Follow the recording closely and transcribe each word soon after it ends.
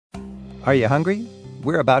Are you hungry?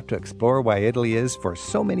 We're about to explore why Italy is, for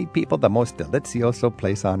so many people, the most delizioso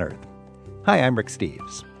place on earth. Hi, I'm Rick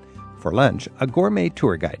Steves. For lunch, a gourmet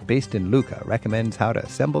tour guide based in Lucca recommends how to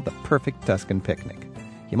assemble the perfect Tuscan picnic.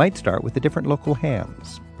 You might start with the different local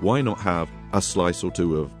hams. Why not have a slice or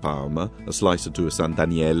two of Parma, a slice or two of San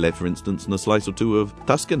Daniele, for instance, and a slice or two of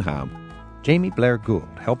Tuscan ham? Jamie Blair Gould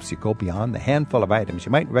helps you go beyond the handful of items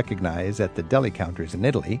you might recognize at the deli counters in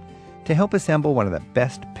Italy to help assemble one of the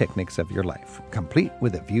best picnics of your life, complete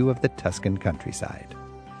with a view of the Tuscan countryside.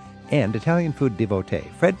 And Italian food devotee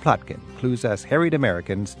Fred Plotkin clues us harried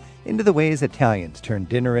Americans into the ways Italians turn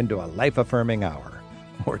dinner into a life-affirming hour,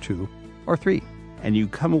 or two, or three. And you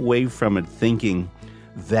come away from it thinking,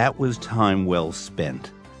 that was time well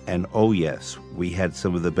spent. And oh yes, we had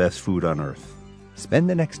some of the best food on earth. Spend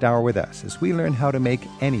the next hour with us as we learn how to make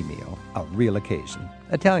any meal a real occasion,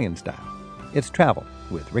 Italian style. It's Travel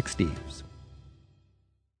with Rick Steves.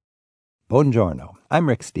 Buongiorno, I'm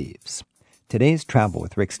Rick Steves. Today's Travel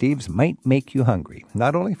with Rick Steves might make you hungry,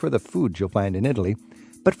 not only for the food you'll find in Italy,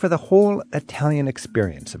 but for the whole Italian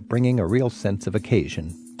experience of bringing a real sense of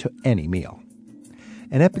occasion to any meal.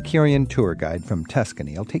 An Epicurean tour guide from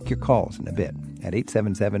Tuscany will take your calls in a bit at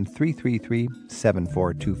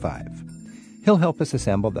 877-333-7425. He'll help us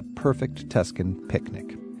assemble the perfect Tuscan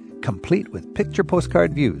picnic, complete with picture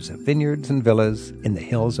postcard views of vineyards and villas in the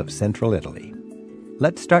hills of central Italy.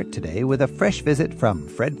 Let's start today with a fresh visit from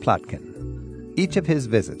Fred Plotkin. Each of his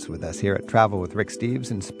visits with us here at Travel with Rick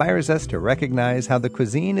Steves inspires us to recognize how the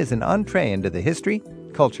cuisine is an entree into the history,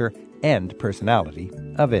 culture, and personality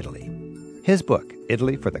of Italy. His book,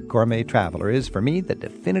 Italy for the Gourmet Traveler, is, for me, the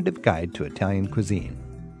definitive guide to Italian cuisine.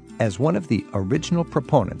 As one of the original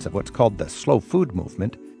proponents of what's called the slow food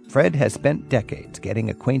movement, Fred has spent decades getting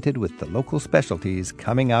acquainted with the local specialties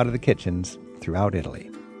coming out of the kitchens throughout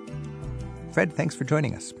Italy. Fred, thanks for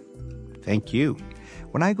joining us. Thank you.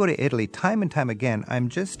 When I go to Italy, time and time again, I'm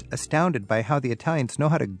just astounded by how the Italians know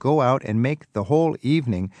how to go out and make the whole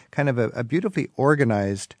evening kind of a beautifully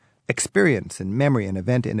organized experience and memory and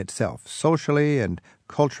event in itself, socially and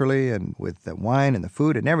culturally and with the wine and the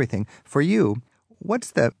food and everything. For you,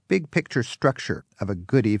 what's the big picture structure of a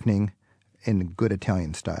good evening in good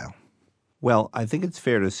Italian style? Well, I think it's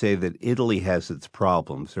fair to say that Italy has its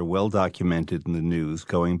problems. They're well documented in the news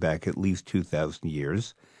going back at least 2,000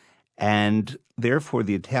 years. And therefore,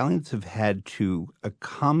 the Italians have had to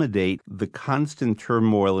accommodate the constant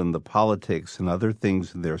turmoil in the politics and other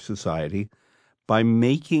things in their society by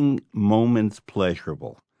making moments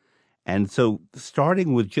pleasurable. And so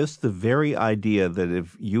starting with just the very idea that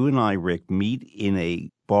if you and I, Rick, meet in a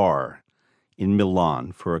bar in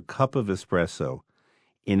Milan for a cup of espresso,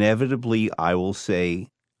 inevitably I will say,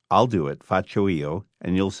 I'll do it, faccio io,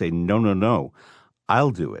 and you'll say, no,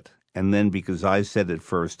 I'll do it. And then because I said it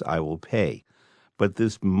first, I will pay. But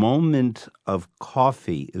this moment of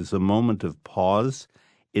coffee is a moment of pause.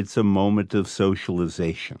 It's a moment of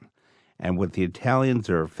socialization. And what the Italians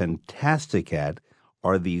are fantastic at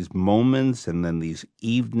are these moments and then these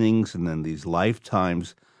evenings and then these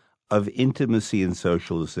lifetimes of intimacy and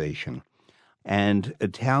socialization. And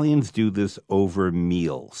Italians do this over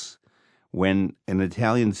meals. When an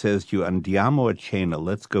Italian says to you, andiamo a cena,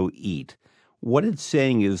 let's go eat, what it's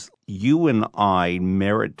saying is you and I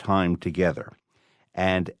merit time together.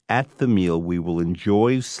 And at the meal, we will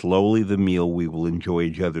enjoy slowly the meal. We will enjoy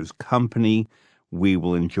each other's company. We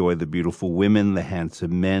will enjoy the beautiful women, the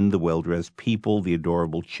handsome men, the well-dressed people, the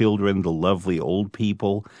adorable children, the lovely old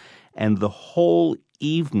people. And the whole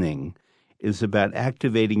evening is about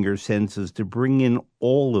activating your senses to bring in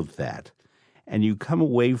all of that. And you come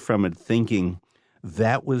away from it thinking,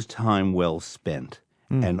 that was time well spent.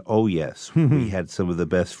 And oh yes, we had some of the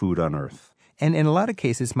best food on earth. And in a lot of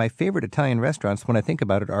cases, my favorite Italian restaurants, when I think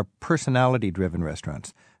about it, are personality-driven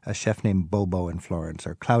restaurants. A chef named Bobo in Florence,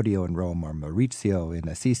 or Claudio in Rome, or Maurizio in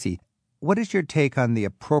Assisi. What is your take on the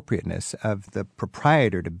appropriateness of the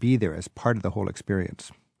proprietor to be there as part of the whole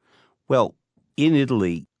experience? Well, in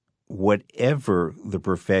Italy, whatever the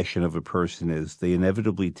profession of a person is, they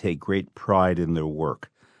inevitably take great pride in their work.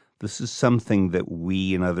 This is something that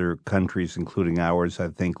we in other countries, including ours, I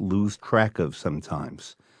think, lose track of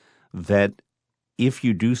sometimes. That if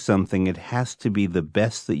you do something, it has to be the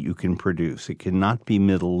best that you can produce. It cannot be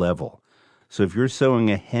middle level. So if you're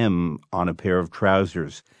sewing a hem on a pair of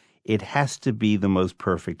trousers, it has to be the most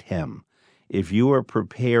perfect hem. If you are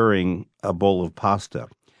preparing a bowl of pasta,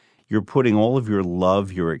 you're putting all of your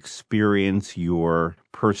love, your experience, your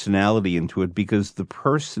personality into it because the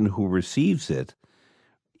person who receives it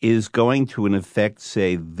is going to, in effect,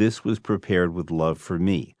 say, this was prepared with love for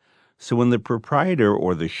me. So when the proprietor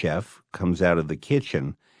or the chef comes out of the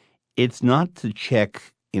kitchen, It's not to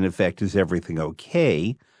check, in effect, is everything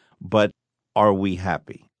okay, but are we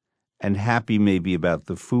happy? And happy may be about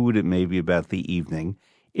the food, it may be about the evening.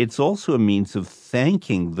 It's also a means of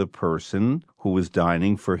thanking the person who was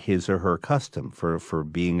dining for his or her custom, for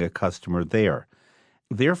being a customer there.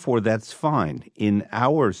 Therefore, that's fine. In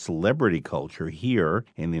our celebrity culture here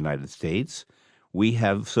in the United States, we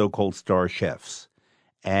have so-called star chefs,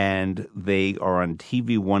 and they are on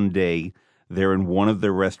TV one day. They're in one of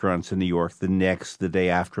their restaurants in New York, the next, the day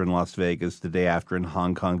after in Las Vegas, the day after in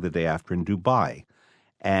Hong Kong, the day after in Dubai.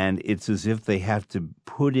 And it's as if they have to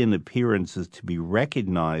put in appearances to be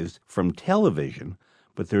recognized from television,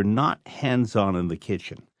 but they're not hands-on in the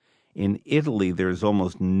kitchen. In Italy, there's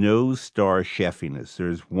almost no star chefiness.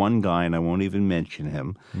 There's one guy, and I won't even mention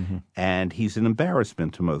him, and he's an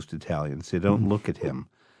embarrassment to most Italians. They don't look at him.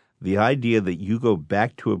 The idea that you go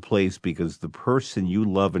back to a place because the person you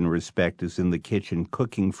love and respect is in the kitchen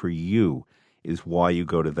cooking for you is why you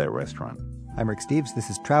go to that restaurant. I'm Rick Steves.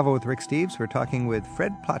 This is Travel with Rick Steves. We're talking with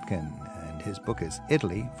Fred Plotkin, and his book is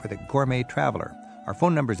Italy for the Gourmet Traveler. Our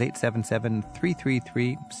phone number is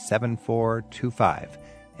 877-333-7425.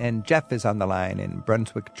 And Jeff is on the line in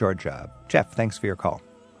Brunswick, Georgia. Jeff, thanks for your call.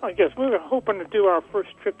 I guess we were hoping to do our first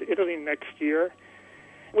trip to Italy next year.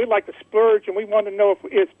 We'd like to splurge, and we want to know if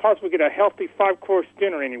it's possible to get a healthy 5-course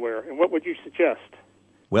dinner anywhere, and what would you suggest?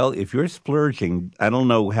 Well, if you're splurging, I don't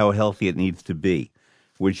know how healthy it needs to be,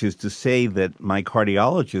 which is to say that my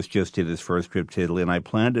cardiologist just did his first trip to Italy, and I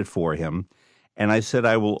planned it for him. And I said,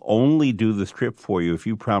 I will only do this trip for you if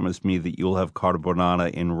you promise me that you'll have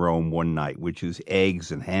carbonara in Rome one night, which is eggs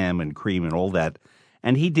and ham and cream and all that.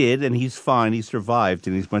 And he did, and he's fine. He survived,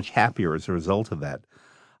 and he's much happier as a result of that.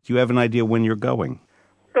 Do you have an idea when you're going?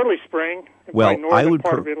 Early spring, well, northern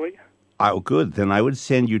part of Italy. Oh, good. Then I would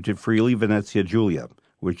send you to Friuli Venezia Giulia,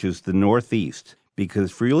 which is the northeast,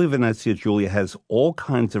 because Friuli Venezia Giulia has all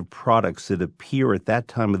kinds of products that appear at that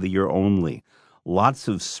time of the year only. Lots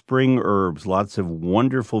of spring herbs, lots of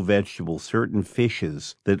wonderful vegetables, certain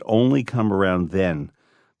fishes that only come around then.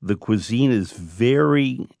 The cuisine is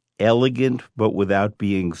very elegant, but without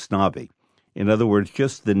being snobby. In other words,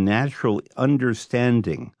 just the natural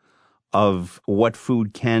understanding of what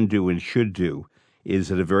food can do and should do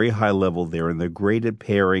is at a very high level there, and they're great at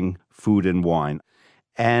pairing food and wine.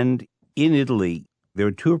 And in Italy, there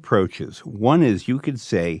are two approaches. One is you could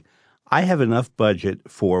say, I have enough budget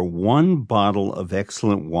for one bottle of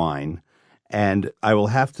excellent wine, and I will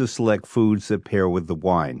have to select foods that pair with the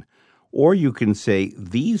wine. Or you can say,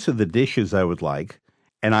 these are the dishes I would like,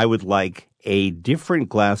 and I would like a different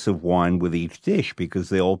glass of wine with each dish because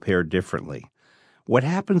they all pair differently. What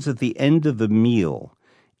happens at the end of the meal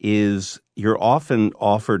is you're often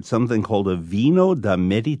offered something called a vino da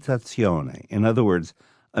meditazione. In other words,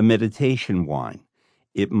 a meditation wine.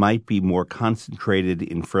 It might be more concentrated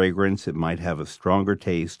in fragrance. It might have a stronger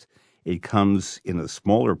taste. It comes in a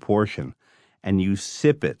smaller portion, and you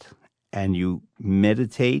sip it, and you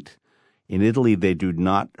meditate. In Italy, they do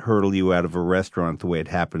not hurtle you out of a restaurant the way it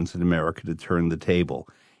happens in America to turn the table.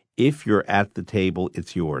 If you're at the table,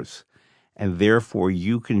 it's yours. And therefore,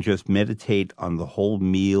 you can just meditate on the whole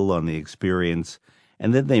meal, on the experience.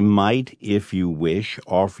 And then they might, if you wish,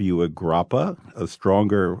 offer you a grappa, a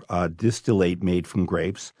stronger distillate made from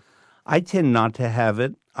grapes. I tend not to have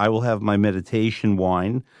it. I will have my meditation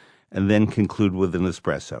wine and then conclude with an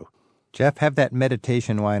espresso. Jeff, have that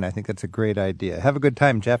meditation wine. I think that's a great idea. Have a good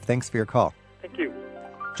time, Jeff. Thanks for your call. Thank you.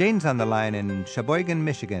 Jane's on the line in Sheboygan,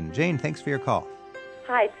 Michigan. Jane, thanks for your call.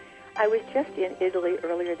 Hi. I was just in Italy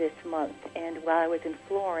earlier this month, and while I was in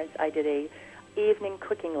Florence, I did a evening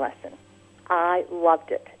cooking lesson. I loved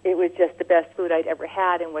it. It was just the best food I'd ever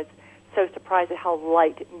had and was so surprised at how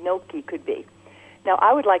light gnocchi could be. Now,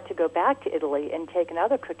 I would like to go back to Italy and take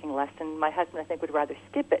another cooking lesson. My husband, I think, would rather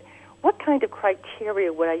skip it. What kind of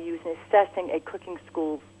criteria would I use in assessing a cooking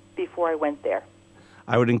school before I went there?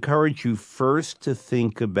 I would encourage you first to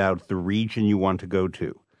think about the region you want to go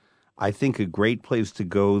to. I think a great place to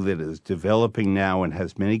go that is developing now and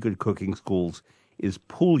has many good cooking schools is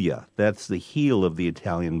Puglia. That's the heel of the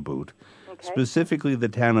Italian boot. Okay. Specifically the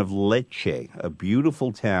town of Lecce, a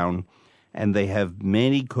beautiful town, and they have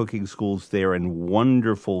many cooking schools there and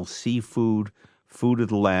wonderful seafood, food of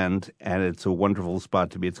the land, and it's a wonderful spot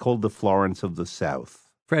to be. It's called the Florence of the South.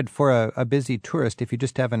 Fred, for a busy tourist, if you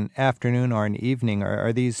just have an afternoon or an evening,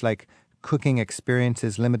 are these like cooking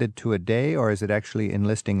experiences limited to a day, or is it actually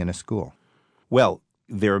enlisting in a school? Well,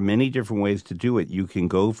 there are many different ways to do it. You can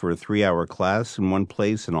go for a 3-hour class in one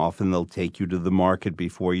place, and often they'll take you to the market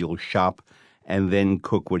before you'll shop and then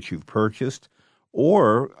cook what you've purchased.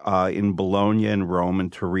 Or in Bologna and Rome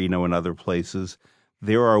and Torino and other places,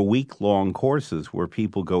 there are week-long courses where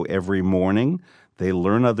people go every morning. They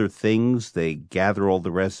learn other things. They gather all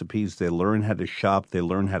the recipes. They learn how to shop. They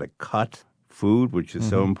learn how to cut food, which is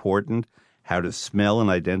so important, how to smell and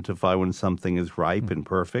identify when something is ripe and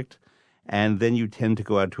perfect. And then you tend to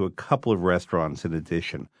go out to a couple of restaurants in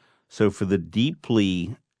addition. So for the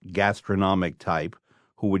deeply gastronomic type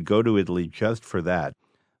who would go to Italy just for that,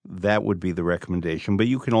 that would be the recommendation. But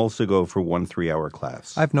you can also go for 1 3-hour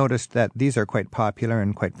class. I've noticed that these are quite popular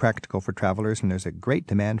and quite practical for travelers, and there's a great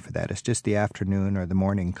demand for that. It's just the afternoon or the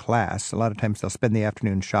morning class. A lot of times they'll spend the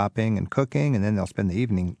afternoon shopping and cooking, and then they'll spend the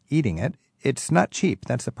evening eating it. It's not cheap.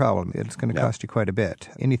 That's the problem. It's going to cost you quite a bit.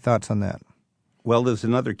 Any thoughts on that? Well, there's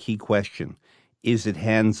another key question. Is it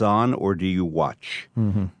hands-on or do you watch?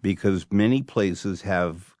 Because many places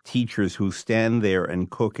have teachers who stand there and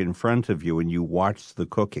cook in front of you and you watch the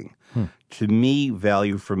cooking. To me,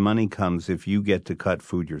 value for money comes if you get to cut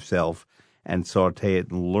food yourself and saute it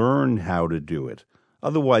and learn how to do it.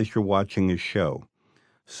 Otherwise, you're watching a show.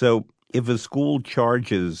 So if a school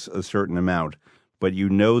charges a certain amount, but you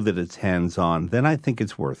know that it's hands-on, then I think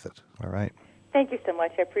it's worth it. All right. Thank you so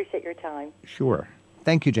much. I appreciate your time. Sure.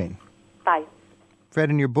 Thank you, Jane. Bye. Fred,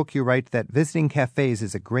 in your book you write that visiting cafes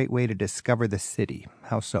is a great way to discover the city.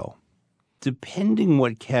 How so? Depending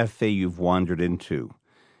what cafe you've wandered into,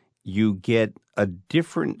 you get a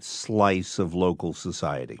different slice of local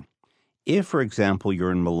society. If, for example,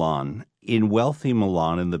 you're in Milan, in wealthy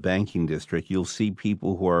Milan in the banking district, you'll see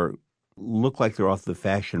people who look like they're off the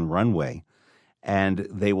fashion runway, and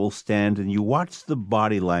they will stand and you watch the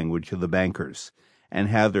body language of the bankers and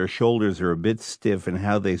how their shoulders are a bit stiff and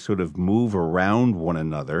how they sort of move around one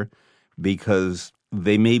another because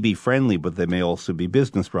they may be friendly, but they may also be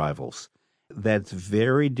business rivals. That's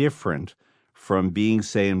very different from being,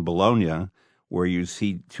 say, in Bologna, where you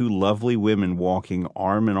see two lovely women walking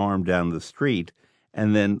arm in arm down the street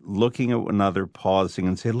and then looking at one another, pausing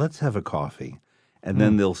and say, let's have a coffee. And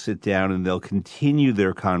then they'll sit down and they'll continue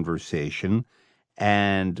their conversation,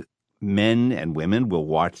 and men and women will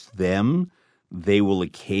watch them. They will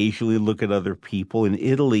occasionally look at other people. In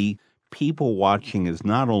Italy, people watching is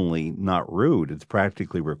not only not rude, it's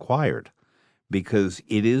practically required because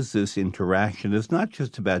it is this interaction. It's not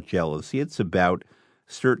just about jealousy. It's about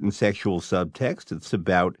certain sexual subtext. It's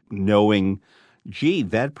about knowing, gee,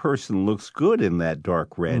 that person looks good in that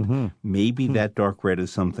dark red. Maybe that dark red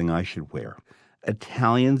is something I should wear.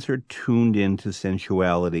 Italians are tuned into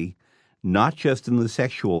sensuality, not just in the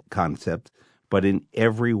sexual concept, but in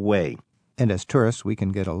every way. And as tourists, we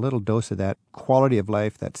can get a little dose of that quality of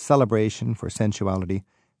life, that celebration for sensuality,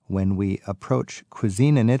 when we approach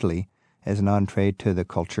cuisine in Italy as an entree to the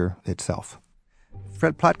culture itself.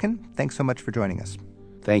 Fred Plotkin, thanks so much for joining us.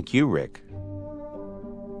 Thank you, Rick.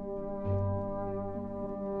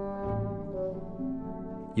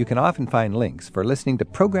 You can often find links for listening to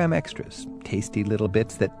program extras, tasty little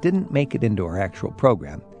bits that didn't make it into our actual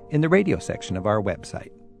program, in the radio section of our website.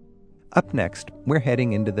 Up next, we're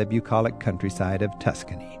heading into the bucolic countryside of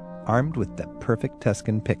Tuscany, armed with the perfect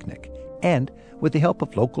Tuscan picnic, and with the help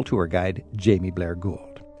of local tour guide Jamie Blair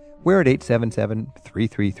Gould. We're at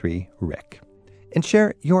 877-333-RICK. And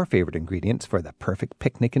share your favorite ingredients for the perfect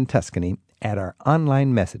picnic in Tuscany at our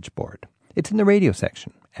online message board. It's in the radio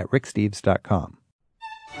section at ricksteves.com.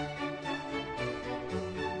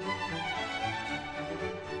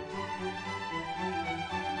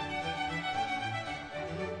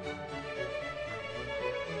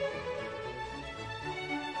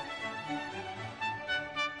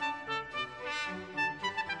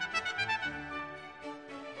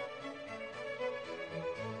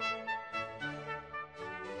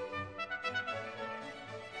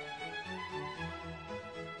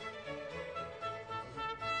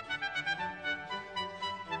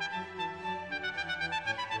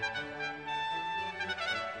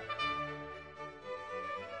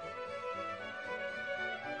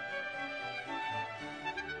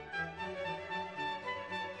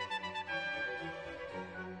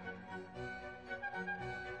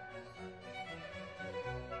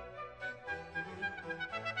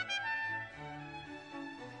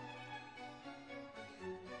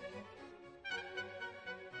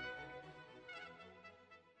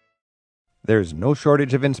 There's no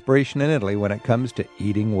shortage of inspiration in Italy when it comes to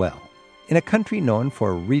eating well. In a country known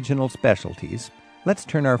for regional specialties, let's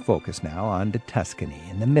turn our focus now on to Tuscany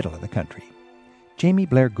in the middle of the country. Jamie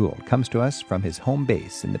Blair Gould comes to us from his home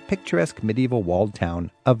base in the picturesque medieval walled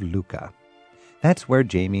town of Lucca. That's where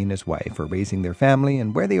Jamie and his wife are raising their family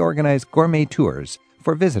and where they organize gourmet tours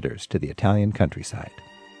for visitors to the Italian countryside.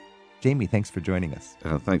 Jamie, thanks for joining us.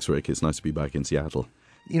 Thanks, Rick. It's nice to be back in Seattle.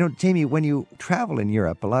 Jamie, when you travel in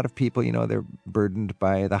Europe, a lot of people, they're burdened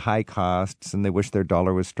by the high costs and they wish their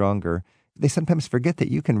dollar was stronger. They sometimes forget that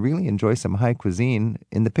you can really enjoy some high cuisine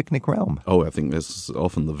in the picnic realm. Oh, I think that's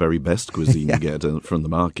often the very best cuisine you get from the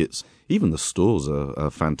markets. Even the stores are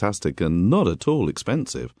fantastic and not at all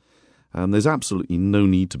expensive. There's absolutely no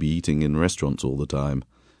need to be eating in restaurants all the time.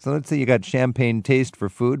 So let's say you got champagne taste for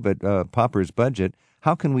food, but Popper's budget.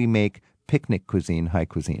 How can we make picnic cuisine high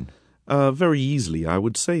cuisine? Very easily. I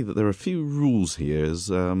would say that there are a few rules here.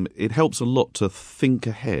 It helps a lot to think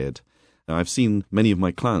ahead. I've seen many of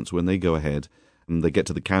my clients when they go ahead and they get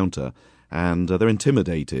to the counter and they're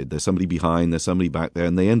intimidated. There's somebody behind, there's somebody back there,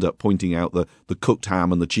 and they end up pointing out the cooked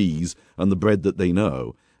ham and the cheese and the bread that they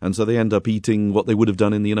know. And so they end up eating what they would have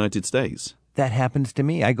done in the United States. That happens to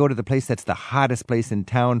me. I go to the place that's the hottest place in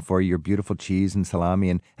town for your beautiful cheese and salami,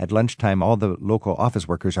 and at lunchtime, all the local office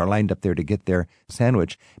workers are lined up there to get their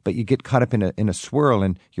sandwich. But you get caught up in a swirl,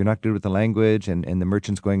 and you're not good with the language, and the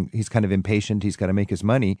merchant's going, he's kind of impatient, he's got to make his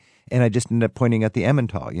money, and I just end up pointing at the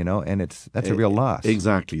Emmental, and that's a real loss.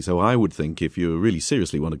 Exactly. So I would think if you really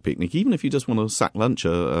seriously want a picnic, even if you just want a sack lunch,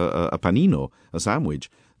 a panino, a sandwich,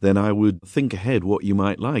 then I would think ahead what you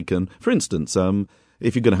might like. And for instance,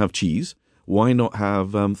 if you're going to have cheese, why not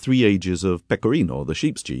have 3 ages of pecorino, the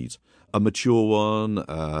sheep's cheese? A mature one,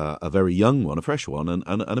 a very young one, a fresh one, and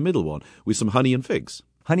a middle one with some honey and figs.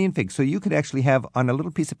 Honey and figs. So you could actually have on a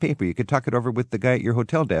little piece of paper, you could talk it over with the guy at your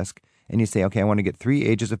hotel desk, and you say, okay, I want to get 3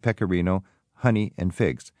 ages of pecorino, honey, and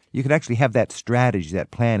figs. You could actually have that strategy, that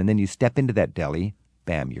plan, and then you step into that deli,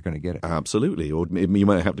 bam, you're going to get it. Absolutely. Or you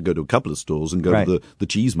might have to go to a couple of stores and go to the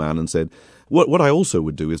cheese man and said, what I also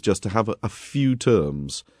would do is just to have a few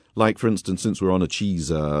terms. Like, for instance, since we're on a cheese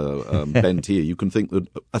bent here, you can think that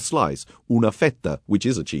a slice, una fetta, which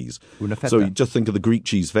is a cheese. Una fetta. So you just think of the Greek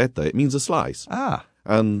cheese feta. It means a slice. Ah.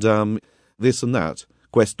 And this and that,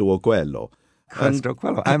 questo o quello. Questo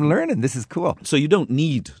quello. I'm learning. This is cool. So you don't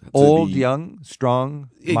need to old, be young, strong,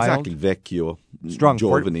 exactly, mild. Vecchio, strong,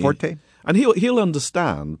 giovane. forte. And he'll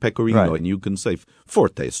understand pecorino, Right. and you can say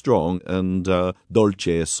forte, strong, and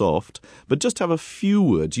dolce, soft. But just have a few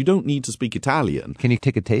words. You don't need to speak Italian. Can you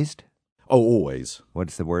take a taste? Oh, always.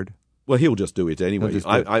 What's the word? Well, he'll just do it anyway. He'll just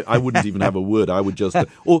do it. I wouldn't even have a word. I would just...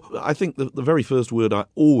 or I think the very first word I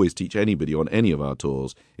always teach anybody on any of our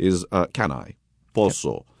tours is can I?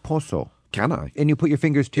 Posso. Posso. Can I? And you put your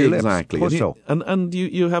fingers to your Exactly. lips. Posso. And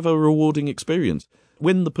you have a rewarding experience.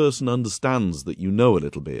 When the person understands that you know a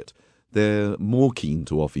little bit, they're more keen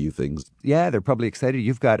to offer you things. Yeah, they're probably excited.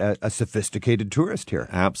 You've got a sophisticated tourist here.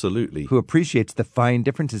 Absolutely. Who appreciates the fine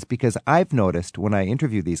differences, because I've noticed when I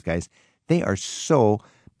interview these guys, they are so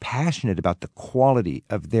passionate about the quality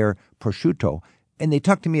of their prosciutto. And they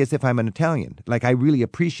talk to me as if I'm an Italian. Like, I really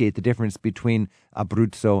appreciate the difference between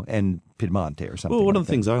Abruzzo and Piemonte or something. Well, one like of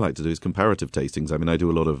the things I like to do is comparative tastings. I mean, I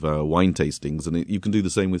do a lot of wine tastings, and you can do the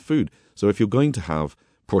same with food. So if you're going to have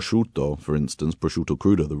prosciutto, for instance, prosciutto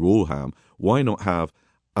crudo, the raw ham, why not have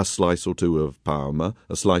a slice or two of Parma,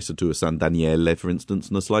 a slice or two of San Daniele, for instance,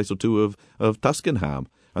 and a slice or two of Tuscan ham?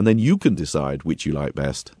 And then you can decide which you like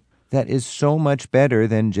best. That is so much better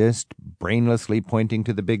than just brainlessly pointing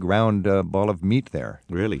to the big round ball of meat there.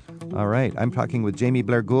 Really? All right. I'm talking with Jamie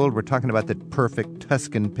Blair Gould. We're talking about the perfect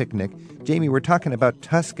Tuscan picnic. Jamie, we're talking about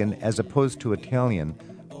Tuscan as opposed to Italian.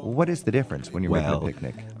 What is the difference when you're making a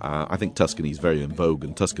picnic? I think Tuscany is very in vogue,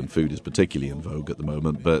 and Tuscan food is particularly in vogue at the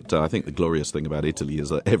moment. But I think the glorious thing about Italy is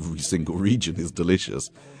that every single region is delicious.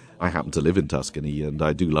 I happen to live in Tuscany, and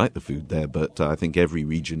I do like the food there, but I think every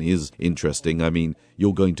region is interesting. I mean,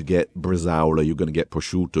 you're going to get bresaola, you're going to get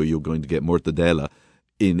prosciutto, you're going to get mortadella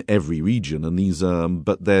in every region, and these.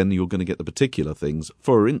 But then you're going to get the particular things.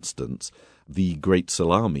 For instance, the great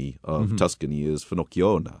salami of Tuscany is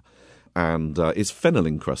Finocchiona. And it's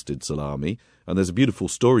fennel-encrusted salami. And there's a beautiful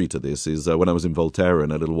story to this, is when I was in Volterra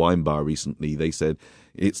in a little wine bar recently, they said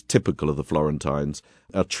it's typical of the Florentines.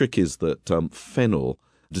 A trick is that fennel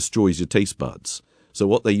destroys your taste buds. So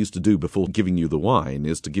what they used to do before giving you the wine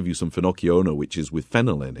is to give you some Finocchiona, which is with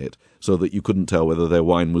fennel in it, so that you couldn't tell whether their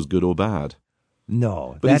wine was good or bad.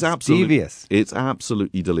 No, But that's devious. It's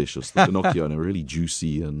absolutely delicious. The Finocchiona, really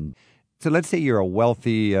juicy and... So let's say you're a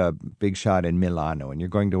wealthy big shot in Milano, and you're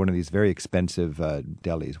going to one of these very expensive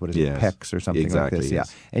delis. What is it, Pecs or something exactly, like this?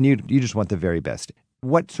 yes. Yeah, and you just want the very best.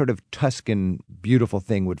 What sort of Tuscan beautiful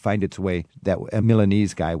thing would find its way that a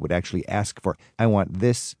Milanese guy would actually ask for? I want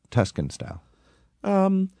this Tuscan style.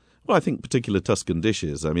 Well, I think particular Tuscan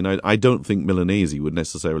dishes. I mean, I don't think Milanese would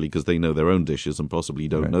necessarily, because they know their own dishes and possibly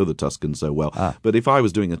don't know the Tuscan so well. But if I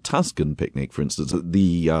was doing a Tuscan picnic, for instance,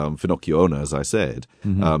 the finocchione, as I said,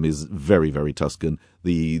 is very, very Tuscan.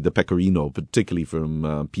 The pecorino, particularly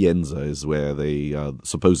from Pienza, is where they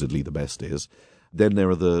supposedly the best is. Then there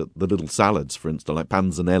are the little salads, for instance, like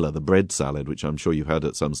panzanella, the bread salad, which I'm sure you've had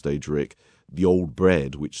at some stage, Rick. The old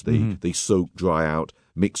bread, which they soak, dry out,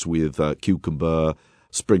 mix with cucumber,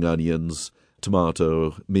 spring onions,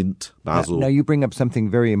 tomato, mint, basil. Now you bring up something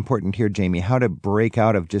very important here, Jamie, how to break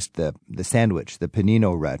out of just the sandwich, the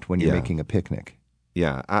panino rut when you're making a picnic.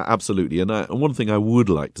 Yeah, absolutely. And one thing I would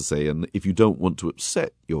like to say, and if you don't want to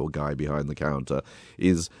upset your guy behind the counter,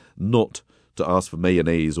 is not to ask for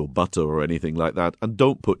mayonnaise or butter or anything like that, and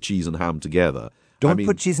don't put cheese and ham together. Don't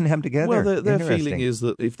put cheese and ham together? Well, their feeling is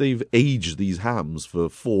that if they've aged these hams for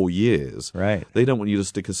 4 years, they don't want you to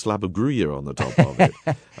stick a slab of Gruyere on the top of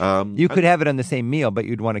it. You could have it on the same meal, but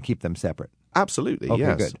you'd want to keep them separate. Absolutely, okay,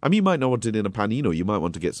 yes. Good. I mean, you might not want it in a panino. You might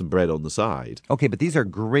want to get some bread on the side. Okay, but these are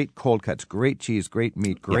great cold cuts, great cheese, great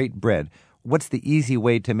meat, great bread. What's the easy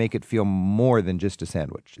way to make it feel more than just a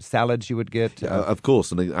sandwich? Salads you would get? Of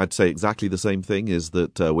course, and I'd say exactly the same thing is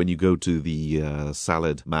that when you go to the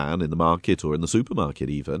salad man in the market or in the supermarket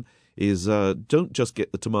even, is don't just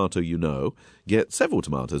get the tomato get several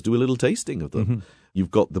tomatoes, do a little tasting of them. You've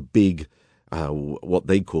got the big, what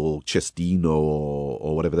they call cestino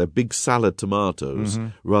or whatever, they're big salad tomatoes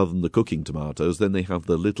rather than the cooking tomatoes. Then they have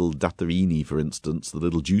the little datterini, for instance, the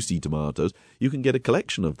little juicy tomatoes. You can get a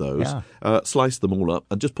collection of those, slice them all up,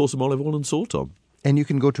 and just pour some olive oil and salt on. And you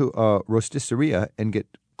can go to a rosticeria and get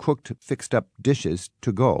cooked, fixed-up dishes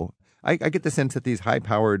to go. I get the sense that these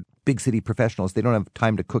high-powered, big-city professionals, they don't have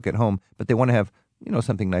time to cook at home, but they want to have,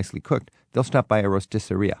 something nicely cooked. They'll stop by a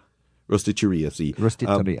rosticeria. Rosticeria, see.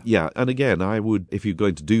 Rosticeria. Yeah, and again, I would, if you're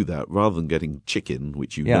going to do that, rather than getting chicken,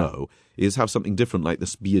 which know, is have something different like the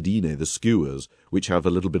spiadine, the skewers, which have a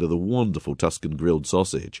little bit of the wonderful Tuscan grilled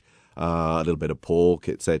sausage, a little bit of pork,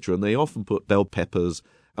 etc. And they often put bell peppers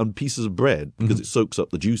and pieces of bread because it soaks up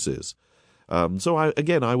the juices. So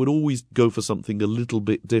I would always go for something a little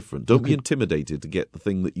bit different. Don't be intimidated to get the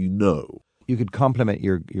thing that you know. You could complement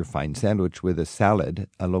your fine sandwich with a salad,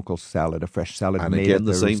 a local salad, a fresh salad and made again at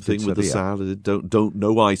the same thing with the salad. Don't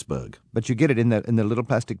no iceberg. But you get it in the little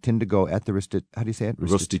plastic tin to go at the how do you say it?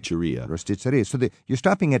 Rosticeria. Rosticeria. So you're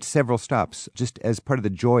stopping at several stops just as part of the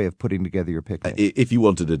joy of putting together your picnic. If you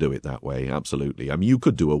wanted to do it that way, absolutely. I mean, you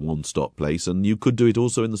could do a one-stop place, and you could do it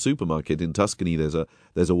also in the supermarket in Tuscany. There's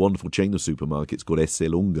a wonderful chain of supermarkets called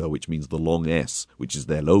Esselunga, which means the long S, which is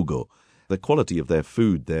their logo. The quality of their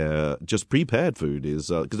food, their just prepared food, is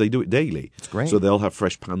because they do it daily. It's great. So they'll have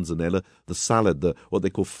fresh panzanella, the salad, what they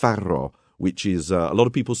call farro, which is a lot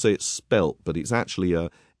of people say it's spelt, but it's actually a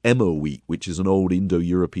emmer wheat, which is an old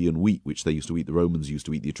Indo-European wheat, which they used to eat, the Romans used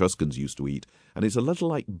to eat, the Etruscans used to eat, and it's a little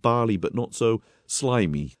like barley, but not so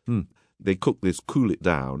slimy. They cook this, cool it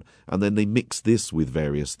down, and then they mix this with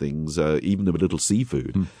various things, even a little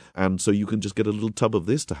seafood. And so you can just get a little tub of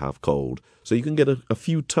this to have cold. So you can get a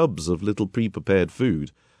few tubs of little pre-prepared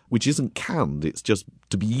food, which isn't canned, it's just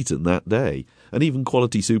to be eaten that day. And even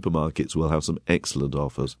quality supermarkets will have some excellent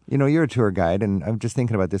offers. You're a tour guide, and I'm just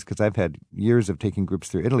thinking about this because I've had years of taking groups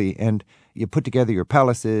through Italy, and you put together your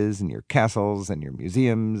palaces and your castles and your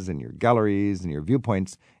museums and your galleries and your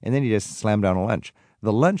viewpoints, and then you just slam down a lunch.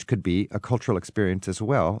 The lunch could be a cultural experience as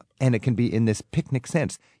well, and it can be in this picnic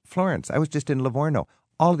sense. Florence, I was just in Livorno.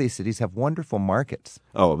 All of these cities have wonderful markets.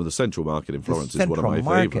 Oh, I mean, the Central Market in Florence is one of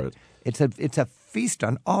my favorite. It's a feast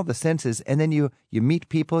on all the senses, and then you meet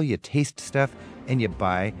people, you taste stuff, and you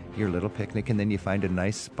buy your little picnic, and then you find a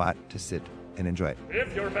nice spot to sit and enjoy it.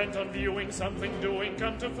 If you're bent on viewing something doing,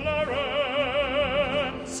 come to Florence,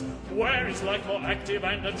 where is life more active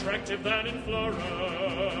and attractive than in Florence?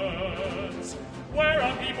 Where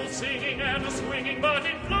are people singing and swinging, but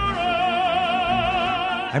in Florence?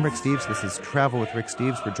 I'm Rick Steves. This is Travel with Rick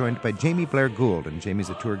Steves. We're joined by Jamie Blair Gould, and Jamie's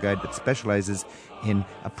a tour guide that specializes in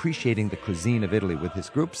appreciating the cuisine of Italy with his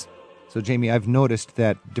groups. So, Jamie, I've noticed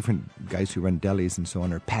that different guys who run delis and so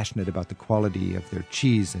on are passionate about the quality of their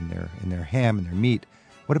cheese and their ham and their meat.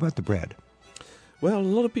 What about the bread? Well, a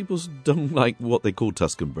lot of people don't like what they call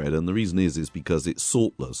Tuscan bread, and the reason is because it's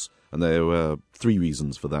saltless. And there are 3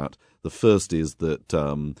 reasons for that. The first is that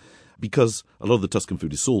because a lot of the Tuscan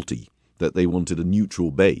food is salty, that they wanted a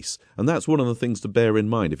neutral base. And that's one of the things to bear in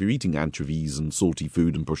mind. If you're eating anchovies and salty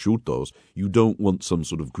food and prosciuttos, you don't want some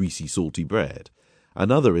sort of greasy, salty bread.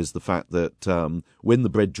 Another is the fact that when the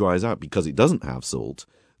bread dries out because it doesn't have salt,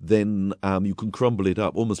 then you can crumble it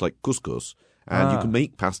up almost like couscous, And you can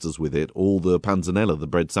make pastas with it, or the panzanella, the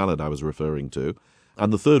bread salad I was referring to.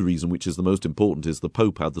 And the third reason, which is the most important, is the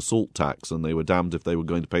Pope had the salt tax, and they were damned if they were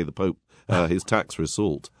going to pay the Pope his tax for his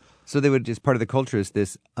salt. So they would just part of the culture is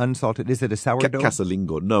this unsalted. Is it a sourdough?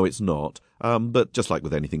 Casalingo. No, it's not. But just like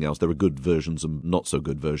with anything else, there are good versions and not so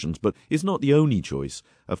good versions. But it's not the only choice.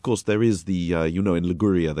 Of course, there is the, in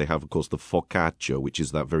Liguria, they have, of course, the focaccia, which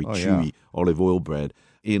is that very chewy olive oil bread.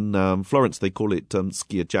 In Florence, they call it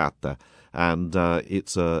schiacciata. And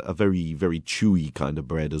it's a very, very chewy kind of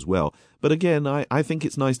bread as well. But again, I think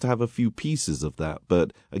it's nice to have a few pieces of that.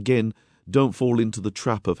 But again, don't fall into the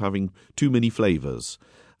trap of having too many flavors.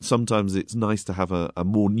 Sometimes it's nice to have a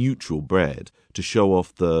more neutral bread to show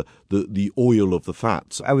off the oil of the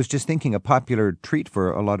fats. I was just thinking a popular treat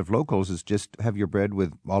for a lot of locals is just have your bread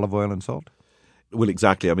with olive oil and salt. Well,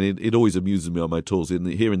 exactly. I mean, it always amuses me on my tours.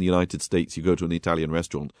 Here in the United States, you go to an Italian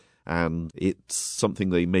restaurant, and it's something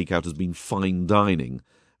they make out as being fine dining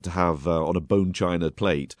to have on a bone china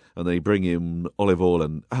plate, and they bring in olive oil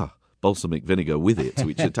and balsamic vinegar with it,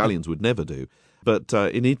 which Italians would never do. But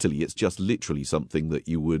in Italy, it's just literally something that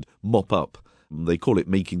you would mop up. They call it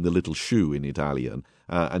making the little shoe in Italian.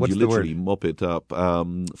 And What's you literally mop it up,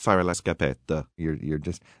 fare la scapetta. You're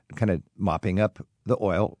just kind of mopping up the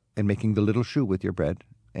oil and making the little shoe with your bread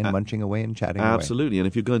and munching away and chatting away. Absolutely. And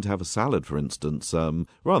if you're going to have a salad, for instance,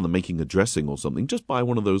 rather than making a dressing or something, just buy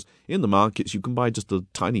one of those. In the markets, you can buy just a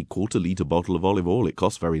tiny quarter-litre bottle of olive oil. It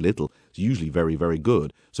costs very little. It's usually very, very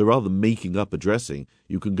good. So rather than making up a dressing,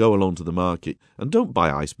 you can go along to the market and don't buy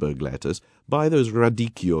iceberg lettuce. Buy those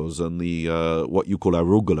radicchios and the what you call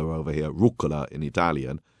arugula over here, rucola in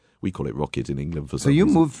Italian. We call it rocket in England for some reason.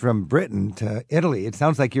 So you moved from Britain to Italy. It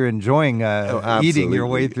sounds like you're enjoying eating your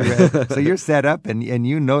way through it. So you're set up and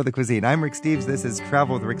you know the cuisine. I'm Rick Steves. This is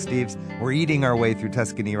Travel with Rick Steves. We're eating our way through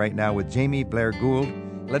Tuscany right now with Jamie Blair Gould.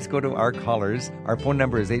 Let's go to our callers. Our phone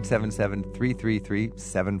number is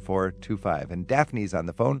 877-333-7425. And Daphne's on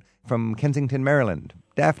the phone from Kensington, Maryland.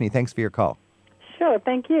 Daphne, thanks for your call. Sure,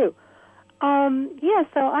 thank you.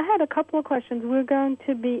 So I had a couple of questions. We're going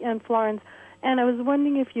to be in Florence, and I was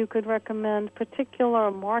wondering if you could recommend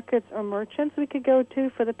particular markets or merchants we could go to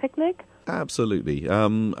for the picnic. Absolutely. I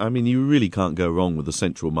mean, you really can't go wrong with the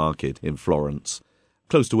Central Market in Florence,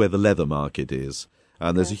 close to where the leather market is.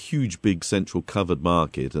 And there's a huge, big central covered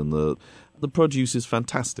market, and the produce is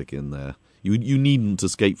fantastic in there. You needn't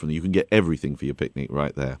escape from it. You can get everything for your picnic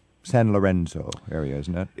right there. San Lorenzo area,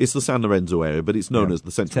 isn't it? It's the San Lorenzo area, but it's known as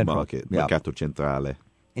the Central Market, Mercato Centrale.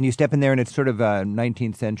 And you step in there, and it's sort of a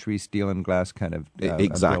 19th century steel and glass kind of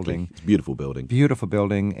exactly. building. It's a beautiful building. Beautiful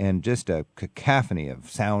building, and just a cacophony of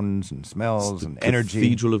sounds and smells and energy.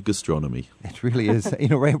 Cathedral of gastronomy. It really is.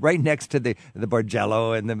 Right next to the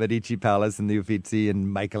Bargello and the Medici Palace and the Uffizi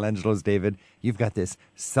and Michelangelo's David, you've got this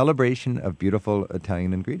celebration of beautiful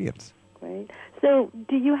Italian ingredients. Great. So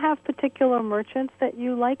do you have particular merchants that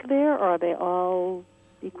you like there, or are they all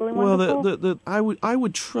equally wonderful? Well, I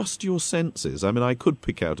would trust your senses. I mean, I could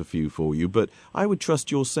pick out a few for you, but I would trust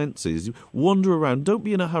your senses. Wander around. Don't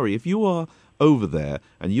be in a hurry. If you are over there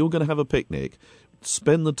and you're going to have a picnic,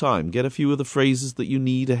 spend the time. Get a few of the phrases that you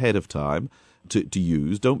need ahead of time to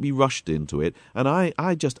use. Don't be rushed into it. And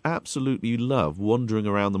I just absolutely love wandering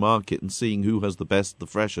around the market and seeing who has the best, the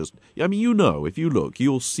freshest. I mean, if you look,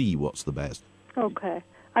 you'll see what's the best. Okay.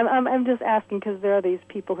 I'm just asking because there are these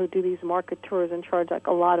people who do these market tours and charge like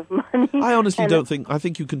a lot of money. I honestly don't think. I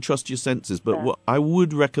think you can trust your senses, but what I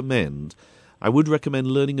would recommend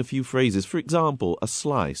learning a few phrases. For example, a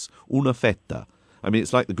slice, una fetta. I mean,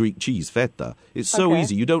 it's like the Greek cheese, feta. It's so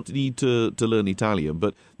easy. You don't need to learn Italian,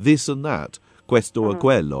 but this and that, questo e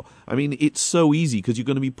quello. I mean, it's so easy because you're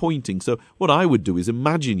going to be pointing. So what I would do is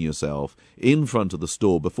imagine yourself in front of the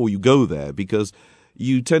store before you go there, because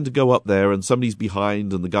you tend to go up there and somebody's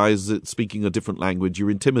behind and the guy's speaking a different language. You're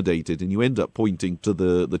intimidated and you end up pointing to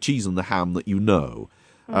the cheese and the ham that you know.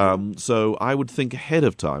 So I would think ahead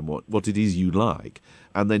of time what it is you like,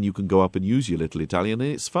 and then you can go up and use your little Italian,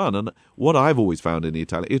 and it's fun. And what I've always found in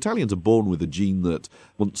Italians are born with a gene that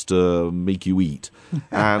wants to make you eat,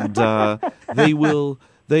 and they will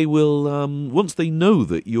once they know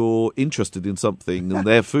that you're interested in something and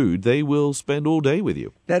their food, they will spend all day with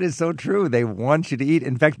you. That is so true. They want you to eat.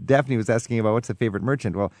 In fact, Daphne was asking about what's the favorite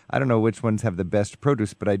merchant. Well, I don't know which ones have the best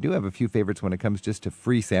produce, but I do have a few favorites when it comes just to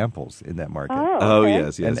free samples in that market. Oh,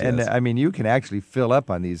 yes. And I mean, you can actually fill up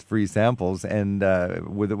on these free samples and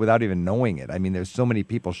without even knowing it. I mean, there's so many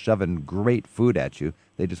people shoving great food at you.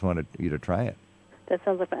 They just want you to try it. That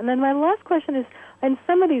sounds like fun. And then my last question is, in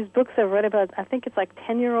some of these books I've read about, I think it's like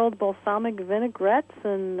 10-year-old balsamic vinaigrettes,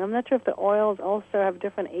 and I'm not sure if the oils also have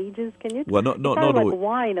different ages. Can you? Well, not like all.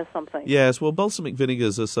 wine or something. Yes, well, balsamic vinegar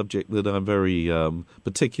is a subject that I'm very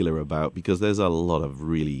particular about because there's a lot of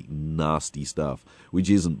really nasty stuff which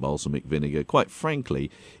isn't balsamic vinegar. Quite frankly,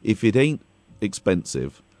 if it ain't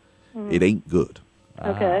expensive, it ain't good.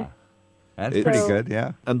 Okay. That's pretty good,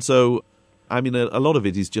 yeah. And so, I mean, a lot of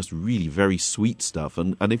it is just really very sweet stuff.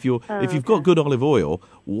 And if you've got good olive oil,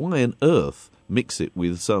 why on earth mix it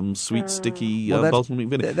with some sweet, sticky balsamic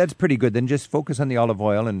vinegar? That's pretty good. Then just focus on the olive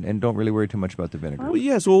oil and don't really worry too much about the vinegar. Well,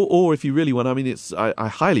 yes, or if you really want, I mean, I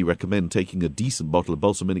highly recommend taking a decent bottle of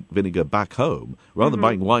balsamic vinegar back home. Rather than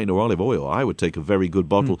buying wine or olive oil, I would take a very good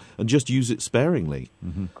bottle and just use it sparingly.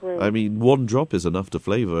 Great. I mean, one drop is enough to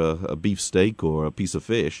flavour a beef steak or a piece of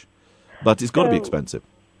fish, but it's got to be expensive.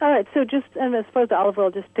 All right, so just, and I suppose the olive oil,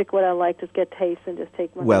 just pick what I like, just get taste and just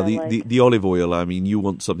take one Well, that I like. the olive oil, I mean, you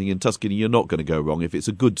want something in Tuscany, you're not going to go wrong. If it's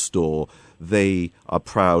a good store, they are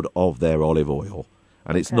proud of their olive oil,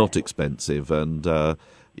 and it's not expensive. And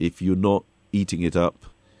if you're not eating it up,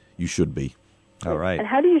 you should be. All right. And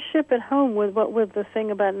how do you ship it home with the thing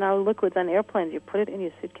about now liquids on airplanes? You put it in your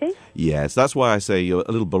suitcase? Yes, that's why I say a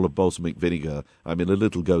little bowl of balsamic vinegar. I mean, a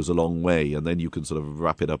little goes a long way, and then you can sort of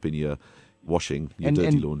wrap it up in your washing, your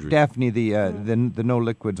dirty laundry. Daphne, the no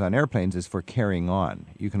liquids on airplanes is for carrying on.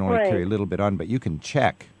 You can only carry a little bit on, but you can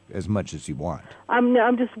check as much as you want.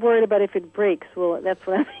 I'm just worried about if it breaks. Well, that's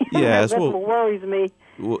what I mean. Yes, that's what worries me.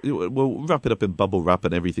 We'll wrap it up in bubble wrap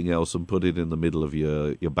and everything else and put it in the middle of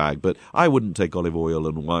your bag. But I wouldn't take olive oil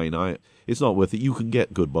and wine. It's not worth it. You can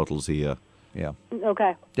get good bottles here. Yeah.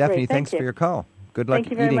 Okay. Daphne, great. thanks for your call. Good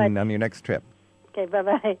luck eating on your next trip. Okay,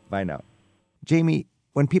 bye-bye. Bye now. Jamie,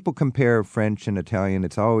 when people compare French and Italian,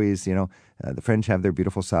 it's always, the French have their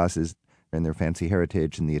beautiful sauces and their fancy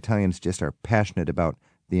heritage, and the Italians just are passionate about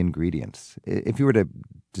the ingredients. If you were to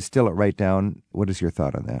distill it right down, what is your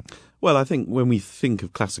thought on that? Well, I think when we think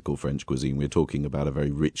of classical French cuisine, we're talking about a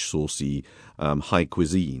very rich, saucy, high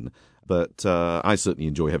cuisine. But I certainly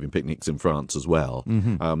enjoy having picnics in France as well.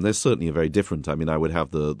 There's certainly a very different. I mean, I would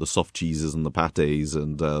have the soft cheeses and the pâtés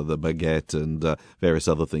and the baguette and various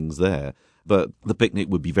other things there. But the picnic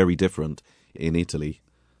would be very different in Italy.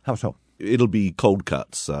 How so? It'll be cold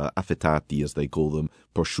cuts, affettati as they call them,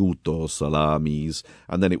 prosciutto, salamis,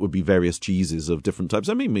 and then it would be various cheeses of different types.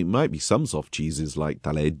 I mean, it might be some soft cheeses like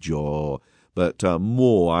taleggio, but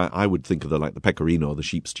more I would think of the pecorino, the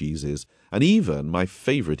sheep's cheeses. And even my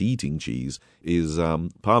favourite eating cheese is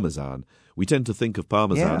Parmesan. We tend to think of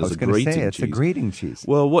Parmesan as a grating cheese. It's a grating cheese.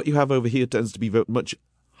 Well, what you have over here tends to be very much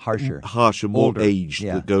harsher, more older, aged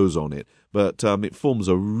that goes on it. But it forms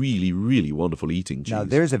a really, really wonderful eating cheese. Now,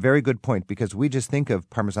 there's a very good point, because we just think of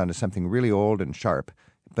Parmesan as something really old and sharp,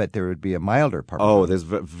 but there would be a milder Parmesan. Oh, there's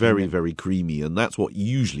very, very creamy, and that's what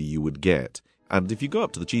usually you would get. And if you go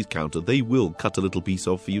up to the cheese counter, they will cut a little piece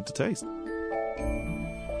off for you to taste.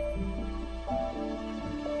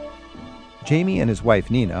 Jamie and his wife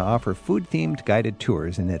Nina offer food-themed guided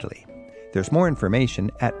tours in Italy. There's more information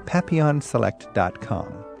at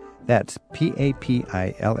papillonselect.com. That's Papillon,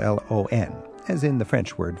 as in the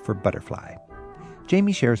French word for butterfly.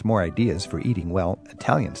 Jamie shares more ideas for eating well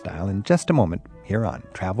Italian style in just a moment here on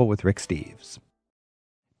Travel with Rick Steves.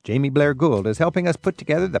 Jamie Blair Gould is helping us put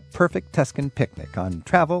together the perfect Tuscan picnic on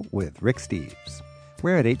Travel with Rick Steves.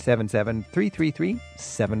 We're at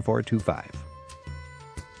 877-333-7425.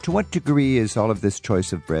 To what degree is all of this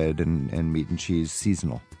choice of bread and meat and cheese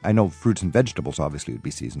seasonal? I know fruits and vegetables obviously would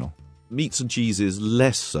be seasonal. Meats and cheeses,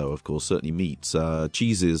 less so, of course, certainly meats.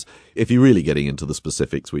 Cheeses, if you're really getting into the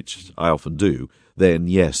specifics, which I often do, then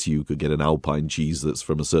yes, you could get an Alpine cheese that's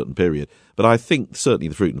from a certain period. But I think certainly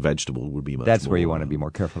the fruit and vegetable would be much That's more, where you want to be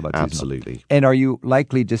more careful about seasonal. Absolutely. And are you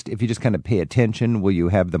likely if you just kind of pay attention, will you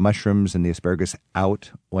have the mushrooms and the asparagus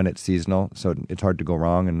out when it's seasonal? So it's hard to go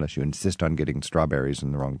wrong unless you insist on getting strawberries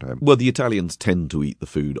in the wrong time. Well, the Italians tend to eat the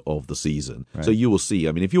food of the season. Right. So you will see,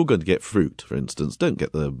 I mean, if you're going to get fruit, for instance, don't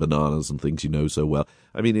get the bananas and things you know so well.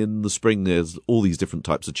 I mean, in the spring, there's all these different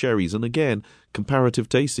types of cherries. And again, comparative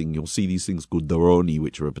tasting, you'll see these things called Doroni,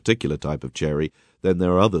 which are a particular type of cherry. Then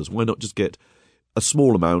there are others. Why not just get a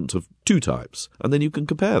small amount of two types, and then you can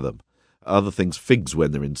compare them? Other things, figs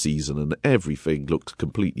when they're in season, and every fig looks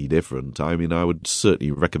completely different. I mean, I would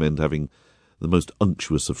certainly recommend having the most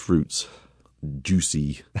unctuous of fruits.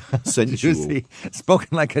 Juicy, sensual. Juicy, spoken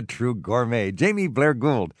like a true gourmet. Jamie Blair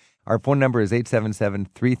Gould. Our phone number is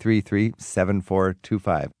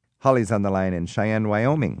 877-333-7425. Holly's on the line in Cheyenne,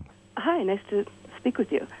 Wyoming. Hi, nice to speak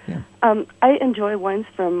with you. Yeah. I enjoy wines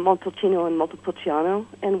from Montalcino and Montepulciano,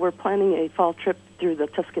 and we're planning a fall trip through the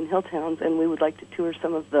Tuscan hill towns, and we would like to tour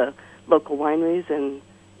some of the local wineries and,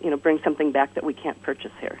 bring something back that we can't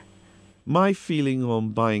purchase here. My feeling on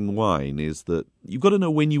buying wine is that you've got to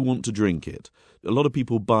know when you want to drink it. A lot of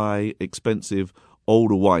people buy expensive,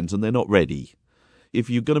 older wines and they're not ready. If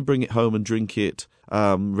you're going to bring it home and drink it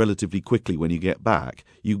relatively quickly when you get back,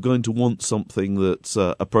 you're going to want something that's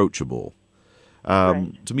approachable.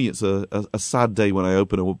 Right. To me, it's a sad day when I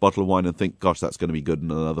open a bottle of wine and think, gosh, that's going to be good in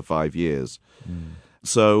another 5 years.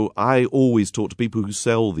 So I always talk to people who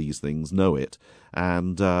sell these things, know it,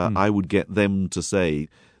 and I would get them to say,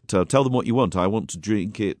 tell them what you want. I want to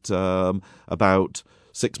drink it about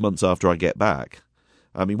 6 months after I get back.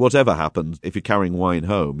 I mean, whatever happens, if you're carrying wine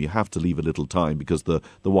home, you have to leave a little time because the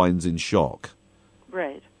wine's in shock.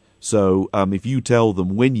 Right. So if you tell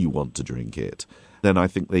them when you want to drink it, then I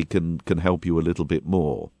think they can help you a little bit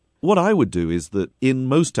more. What I would do is that in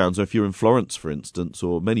most towns, or if you're in Florence, for instance,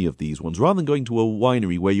 or many of these ones, rather than going to a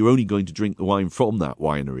winery where you're only going to drink the wine from that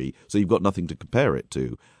winery, so you've got nothing to compare it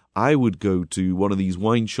to, I would go to one of these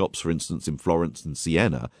wine shops, for instance, in Florence and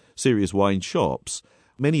Siena, serious wine shops.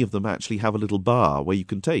 Many of them actually have a little bar where you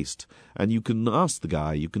can taste, and you can ask the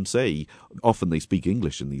guy, you can say, often they speak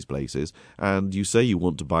English in these places, and you say you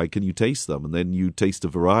want to buy, can you taste them? And then you taste a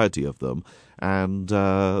variety of them, and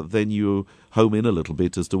then you home in a little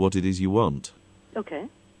bit as to what it is you want. Okay.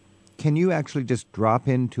 Can you actually just drop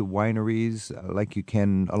into wineries like you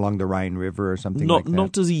can along the Rhine River or something like that?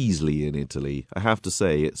 Not as easily in Italy, I have to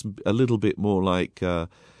say. It's a little bit more like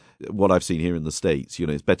what I've seen here in the States.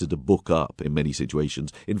 It's better to book up in many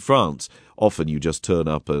situations. In France, often you just turn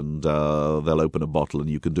up and they'll open a bottle and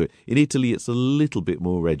you can do it. In Italy, it's a little bit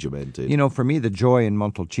more regimented. For me, the joy in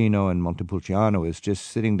Montalcino and Montepulciano is just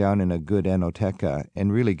sitting down in a good enoteca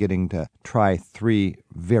and really getting to try 3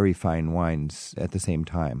 very fine wines at the same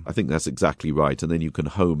time. I think that's exactly right. And then you can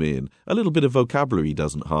home in. A little bit of vocabulary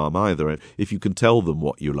doesn't harm either. If you can tell them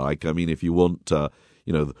what you like. I mean, if you want, the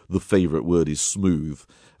favourite word is smooth.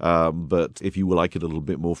 But if you like it a little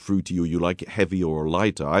bit more fruity or you like it heavier or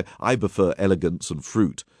lighter, I prefer elegance and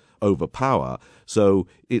fruit over power. So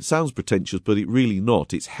it sounds pretentious, but it really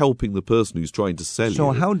not. It's helping the person who's trying to sell you.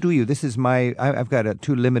 So how do you? This is I've got a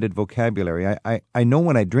too limited vocabulary. I know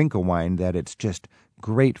when I drink a wine that it's just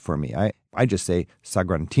great for me. I just say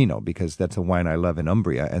Sagrantino because that's a wine I love in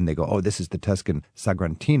Umbria, and they go, oh, this is the Tuscan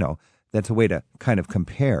Sagrantino. That's a way to kind of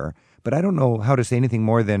compare. But I don't know how to say anything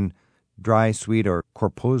more than dry, sweet, or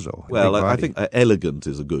corposo. Well, I think elegant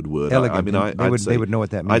is a good word. Elegant. They would know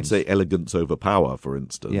what that means. I'd say elegance over power, for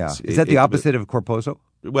instance. Yeah. Is that the opposite of corposo?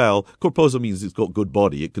 Well, corposo means it's got good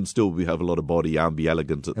body. It can still have a lot of body and be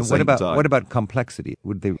elegant at the same time. What about complexity?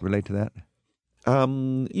 Would they relate to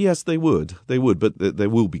that? Yes, they would. They would, but there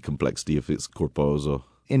will be complexity if it's corposo.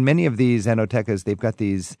 In many of these enotecas, they've got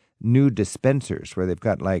these new dispensers where they've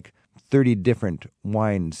got like 30 different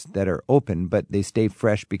wines that are open, but they stay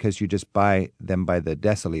fresh because you just buy them by the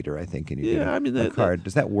deciliter, I think, and you get a card.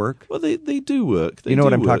 Does that work? Well, they do work. You know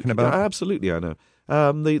what I'm talking about? Yeah, absolutely, I know.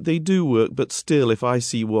 They do work, but still, if I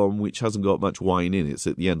see one which hasn't got much wine in it, it's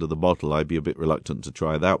at the end of the bottle, I'd be a bit reluctant to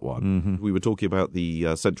try that one. Mm-hmm. We were talking about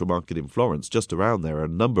the Central Market in Florence. Just around there are a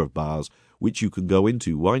number of bars which you can go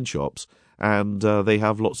into, wine shops, and they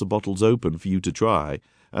have lots of bottles open for you to try.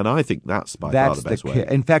 And I think that's by far the best way.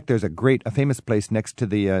 In fact, there's a famous place next to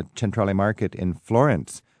the Centrale Market in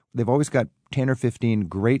Florence. They've always got 10 or 15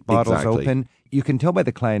 great bottles open. You can tell by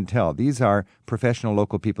the clientele. These are professional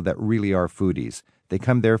local people that really are foodies. They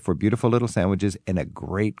come there for beautiful little sandwiches and a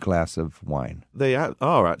great glass of wine. They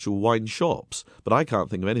are actual wine shops, but I can't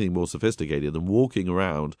think of anything more sophisticated than walking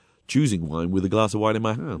around choosing wine with a glass of wine in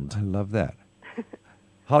my hand. I love that.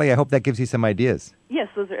 Holly, I hope that gives you some ideas. Yes,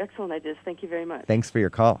 those are excellent ideas. Thank you very much. Thanks for your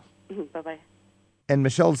call. Bye-bye. And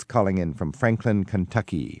Michelle's calling in from Franklin,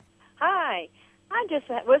 Kentucky. Hi. I just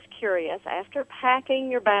was curious, after packing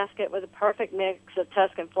your basket with a perfect mix of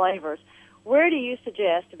Tuscan flavors, where do you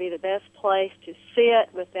suggest to be the best place to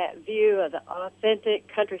sit with that view of the authentic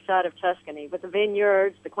countryside of Tuscany, with the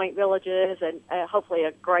vineyards, the quaint villages, and hopefully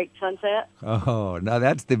a great sunset? Oh, now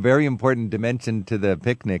that's the very important dimension to the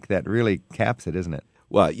picnic that really caps it, isn't it?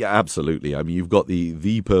 Well, yeah, absolutely. I mean, you've got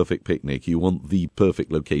the perfect picnic. You want the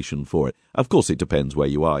perfect location for it. Of course, it depends where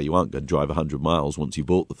you are. You aren't going to drive 100 miles once you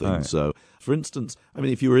bought the thing. Right. So, for instance, I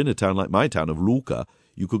mean, if you were in a town like my town of Lucca,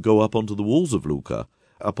 you could go up onto the walls of Lucca.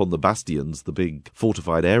 Up on the bastions, the big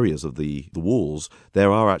fortified areas of the walls,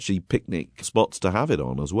 there are actually picnic spots to have it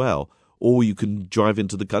on as well. Or you can drive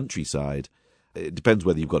into the countryside. It depends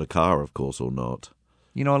whether you've got a car, of course, or not.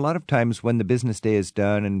 You know, a lot of times when the business day is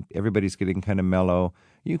done and everybody's getting kind of mellow,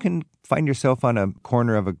 you can find yourself on a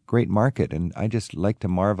corner of a great market. And I just like to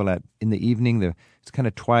marvel at, in the evening, it's kind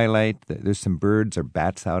of twilight, there's some birds or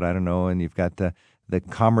bats out, I don't know, and you've got the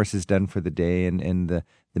commerce is done for the day, and the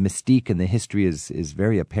mystique and the history is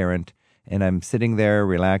very apparent. And I'm sitting there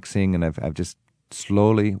relaxing, and I've just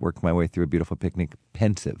slowly worked my way through a beautiful picnic,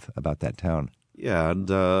 pensive about that town. Yeah, and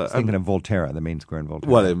thinking of Volterra, the main square in Volterra.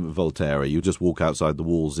 Well, in Volterra, you just walk outside the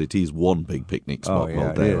walls. It is one big picnic spot,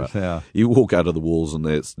 Volterra. It is, yeah. You walk out of the walls, and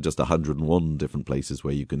there's just 101 different places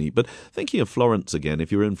where you can eat. But thinking of Florence again,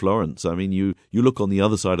 if you're in Florence, I mean, you look on the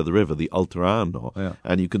other side of the river, the Alterano,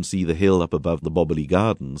 and you can see the hill up above the Boboli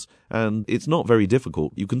Gardens, and it's not very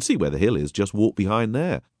difficult. You can see where the hill is. Just walk behind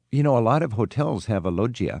there. You know, a lot of hotels have a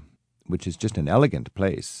loggia, which is just an elegant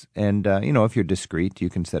place. And, if you're discreet, you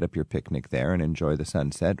can set up your picnic there and enjoy the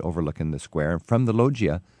sunset overlooking the square from the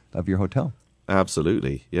loggia of your hotel.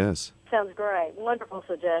 Absolutely, yes. Sounds great. Wonderful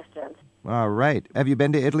suggestions. All right. Have you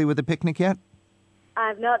been to Italy with the picnic yet?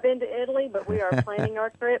 I've not been to Italy, but we are planning our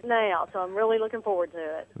trip now, so I'm really looking forward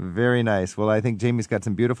to it. Very nice. Well, I think Jamie's got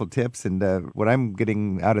some beautiful tips, and what I'm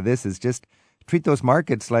getting out of this is just treat those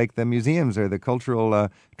markets like the museums or the cultural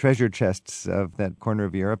treasure chests of that corner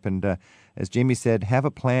of Europe. And as Jamie said, have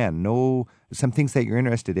a plan. Know some things that you're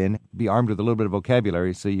interested in. Be armed with a little bit of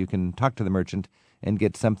vocabulary so you can talk to the merchant and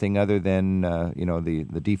get something other than,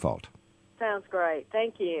 the default. Sounds great.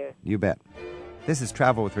 Thank you. You bet. This is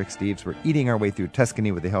Travel with Rick Steves. We're eating our way through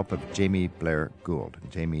Tuscany with the help of Jamie Blair Gould.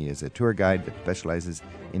 Jamie is a tour guide that specializes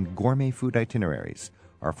in gourmet food itineraries.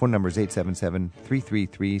 Our phone number is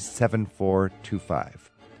 877-333-7425.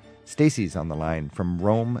 Stacy's on the line from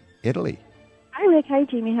Rome, Italy. Hi, Rick. Hi,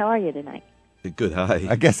 Jamie. How are you tonight? Good, hi.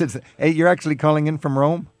 I guess you're actually calling in from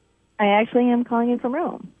Rome? I actually am calling in from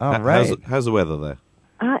Rome. All right. How's the weather there?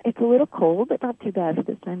 It's a little cold, but not too bad for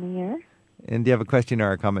this time of year. And do you have a question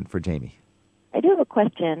or a comment for Jamie? I do have a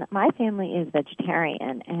question. My family is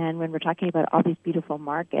vegetarian, and when we're talking about all these beautiful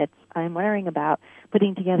markets, I'm wondering about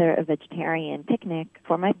putting together a vegetarian picnic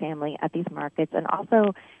for my family at these markets, and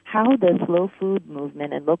also how the slow food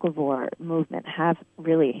movement and locavore movement have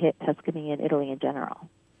really hit Tuscany and Italy in general.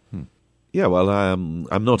 Yeah, well,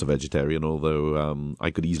 I'm not a vegetarian, although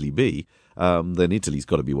I could easily be. Then Italy's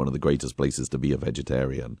got to be one of the greatest places to be a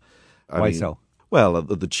vegetarian. Why so? Well,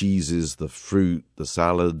 the cheeses, the fruit, the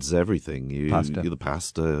salads, everything. Pasta. The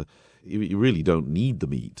pasta. You really don't need the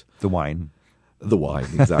meat. The wine. The wine,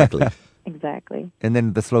 exactly. Exactly. And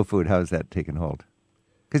then the slow food, how has that taken hold?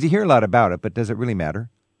 Because you hear a lot about it, but does it really matter?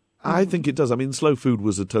 I think it does. I mean, slow food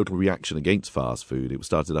was a total reaction against fast food. It was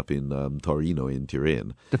started up in Torino, in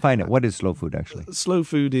Turin. Define it. What is slow food, actually? Slow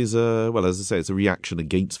food is, as I say, it's a reaction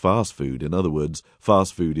against fast food. In other words,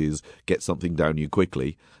 fast food is get something down you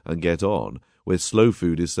quickly and get on. Where slow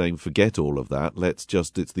food is saying, forget all of that.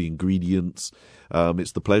 It's the ingredients.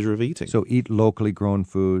 It's the pleasure of eating. So eat locally grown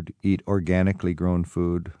food, eat organically grown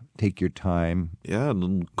food, take your time. Yeah,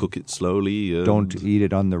 and cook it slowly. Don't eat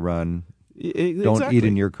it on the run. Exactly. Don't eat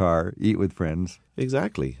in your car. Eat with friends.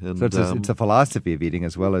 Exactly. And, so it's a philosophy of eating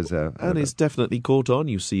as well as a... And it's definitely caught on.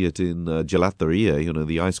 You see it in gelateria,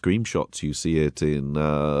 the ice cream shops. You see it in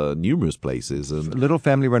numerous places. And little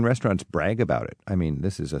family-run restaurants brag about it. I mean,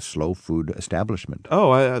 this is a slow food establishment. Oh,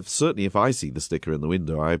 I certainly, if I see the sticker in the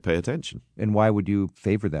window, I pay attention. And why would you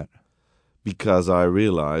favor that? Because I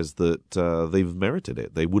realize that they've merited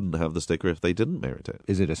it. They wouldn't have the sticker if they didn't merit it.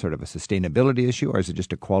 Is it a sort of a sustainability issue, or is it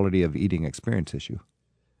just a quality of eating experience issue?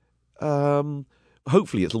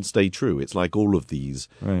 Hopefully it'll stay true. It's like all of these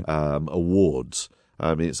awards.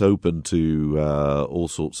 It's open to all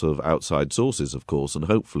sorts of outside sources, of course, and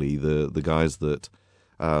hopefully the guys that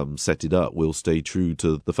set it up will stay true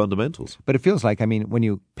to the fundamentals. But it feels like, when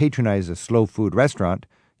you patronize a slow food restaurant,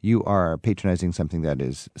 you are patronizing something that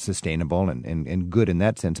is sustainable and good in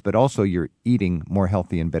that sense, but also you're eating more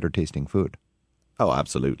healthy and better tasting food. Oh,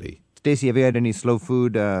 absolutely. Stacey, have you had any slow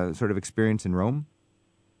food sort of experience in Rome?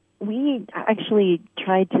 We actually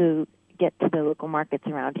tried to get to the local markets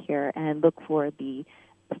around here and look for the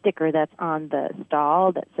sticker that's on the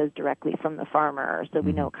stall that says directly from the farmer, so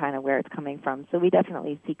we know kind of where it's coming from. So we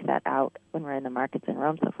definitely seek that out when we're in the markets in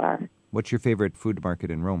Rome so far. What's your favorite food market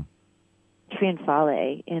in Rome?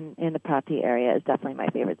 Trionfale in the Prati area is definitely my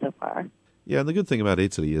favorite so far. Yeah, and the good thing about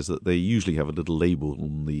Italy is that they usually have a little label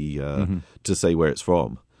on the to say where it's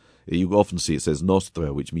from. You often see it says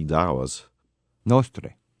Nostra, which means ours.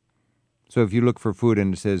 Nostre. So if you look for food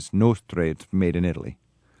and it says Nostre, it's made in Italy.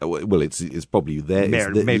 Well, it's probably there.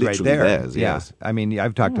 Made right there. Theirs, yes. Yeah.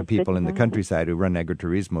 I've talked to people in the countryside who run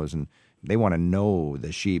agriturismos, and They want to know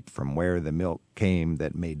the sheep from where the milk came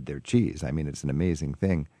that made their cheese. I mean, it's an amazing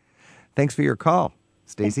thing. Thanks for your call,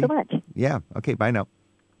 Stacy. Thanks so much. Yeah. Okay, bye now.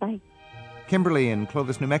 Bye. Kimberly in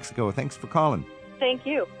Clovis, New Mexico, thanks for calling. Thank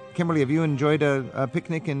you. Kimberly, have you enjoyed a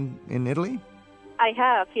picnic in Italy? I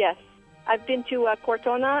have, yes. I've been to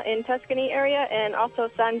Cortona in Tuscany area and also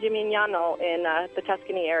San Gimignano in the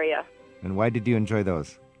Tuscany area. And why did you enjoy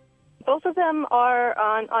those? Both of them are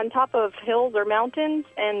on top of hills or mountains,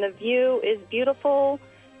 and the view is beautiful,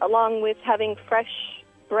 along with having fresh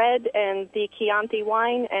bread and the Chianti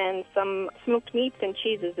wine and some smoked meats and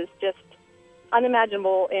cheeses is just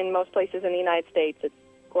unimaginable in most places in the United States. It's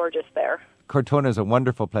gorgeous there. Cortona is a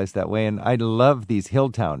wonderful place that way, and I love these hill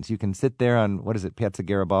towns. You can sit there on, Piazza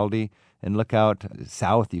Garibaldi, and look out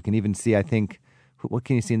south. You can even see, I think, what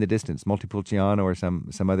can you see in the distance? Montepulciano or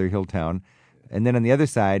some other hill town. And then on the other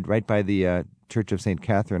side, right by the Church of St.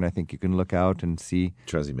 Catherine, I think you can look out and see...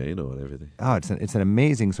 Trasimeno and everything. Oh, it's an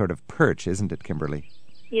amazing sort of perch, isn't it, Kimberly?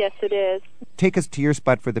 Yes, it is. Take us to your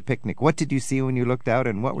spot for the picnic. What did you see when you looked out,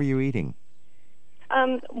 and what were you eating?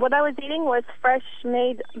 What I was eating was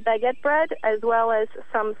fresh-made baguette bread, as well as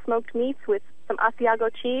some smoked meats with some Asiago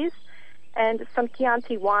cheese and some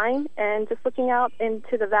Chianti wine. And just looking out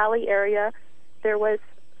into the valley area, there was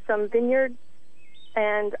some vineyards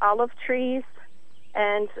and olive trees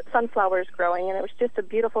and sunflowers growing, and it was just a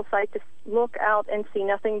beautiful sight to look out and see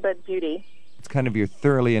nothing but beauty. It's kind of you're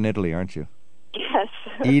thoroughly in Italy, aren't you? Yes.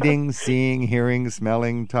 Eating, seeing, hearing,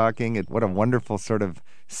 smelling, talking. What a wonderful sort of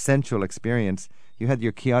sensual experience. You had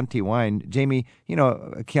your Chianti wine. Jamie,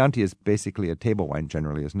 Chianti is basically a table wine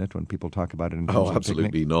generally, isn't it, when people talk about it in terms of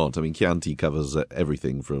absolutely picnic? not. I mean, Chianti covers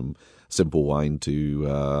everything from simple wine to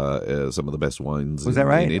some of the best wines Was that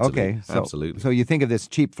right? in Italy. Okay. Absolutely. So you think of this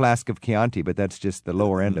cheap flask of Chianti, but that's just the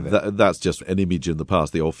lower end of it. That's just an image in the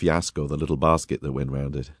past, the old fiasco, the little basket that went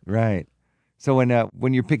round it. Right. So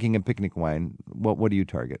when you're picking a picnic wine, what do you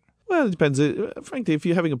target? Well, it depends. Frankly, if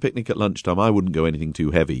you're having a picnic at lunchtime, I wouldn't go anything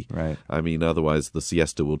too heavy. Right. I mean, otherwise the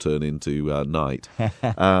siesta will turn into night.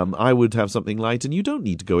 I would have something light, and you don't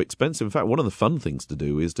need to go expensive. In fact, one of the fun things to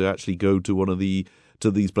do is to actually go to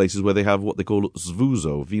these places where they have what they call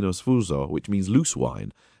sfuso, vino sfuso, which means loose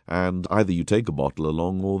wine. And either you take a bottle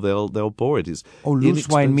along or they'll pour it. It's loose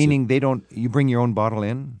wine, meaning you bring your own bottle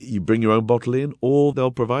in? You bring your own bottle in, or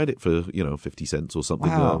they'll provide it for 50 cents or something,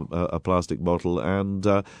 wow. a plastic bottle. And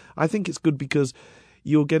I think it's good because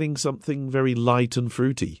you're getting something very light and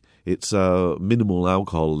fruity. It's a minimal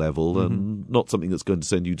alcohol level and not something that's going to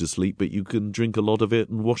send you to sleep, but you can drink a lot of it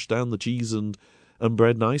and wash down the cheese and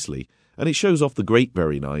bread nicely. And it shows off the grape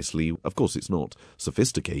very nicely. Of course, it's not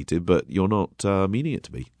sophisticated, but you're not meaning it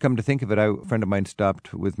to be. Come to think of it, a friend of mine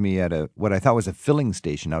stopped with me at what I thought was a filling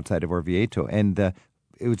station outside of Orvieto, and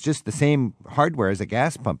it was just the same hardware as a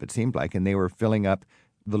gas pump, it seemed like, and they were filling up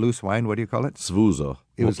the loose wine. What do you call it? Sfuso.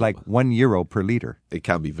 It was like €1 per liter. It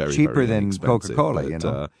can be very cheaper very than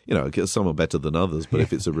Coca-Cola. But, some are better than others. But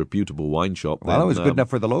if it's a reputable wine shop, well, then, it was good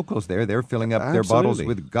enough for the locals there. They're filling up their bottles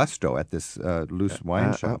with gusto at this loose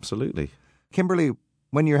wine shop. Absolutely. Kimberly,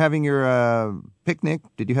 when you're having your picnic,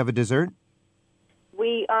 did you have a dessert?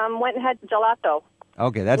 We went and had gelato.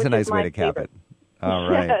 Okay, that's a nice way to cap it. All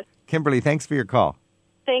right. Yes. Kimberly, thanks for your call.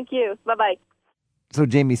 Thank you. Bye-bye. So,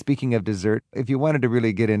 Jamie, speaking of dessert, if you wanted to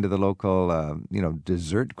really get into the local,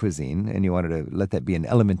 dessert cuisine and you wanted to let that be an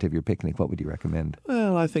element of your picnic, what would you recommend?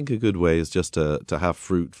 Well, I think a good way is just to have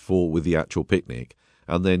fruit with the actual picnic.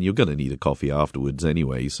 And then you're going to need a coffee afterwards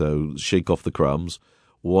anyway, so shake off the crumbs,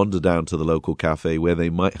 wander down to the local cafe where they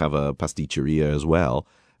might have a pasticceria as well,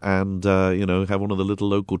 and have one of the little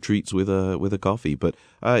local treats with a coffee. But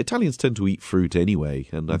Italians tend to eat fruit anyway,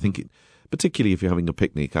 and I think particularly if you're having a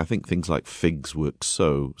picnic, I think things like figs work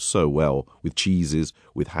so well with cheeses,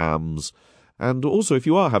 with hams, and also if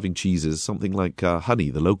you are having cheeses, something like honey.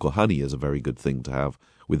 The local honey is a very good thing to have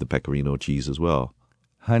with the pecorino cheese as well.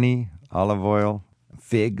 Honey, olive oil,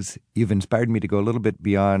 figs. You've inspired me to go a little bit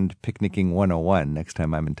beyond Picnicking 101 next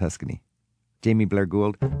time I'm in Tuscany. Jamie Blair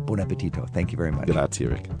Gould, buon appetito. Thank you very much. Grazie,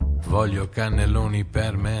 Rick. Voglio cannelloni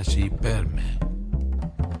per me, sì per me.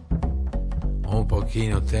 Un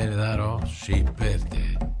pochino te ne darò, sì per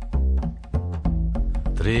te.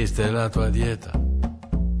 Triste la tua dieta,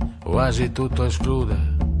 quasi tutto esclude.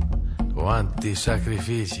 Quanti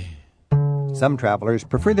sacrifici. Some travelers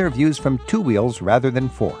prefer their views from two wheels rather than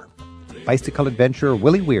four. Bicycle adventurer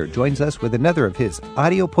Willie Weir joins us with another of his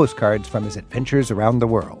audio postcards from his adventures around the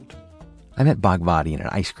world. I met Bhagwati in an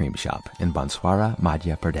ice cream shop in Banswara,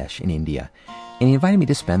 Madhya Pradesh in India, and he invited me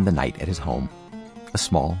to spend the night at his home. A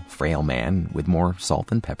small, frail man with more salt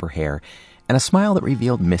than pepper hair and a smile that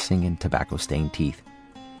revealed missing and tobacco-stained teeth.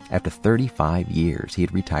 After 35 years, he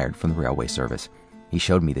had retired from the railway service. He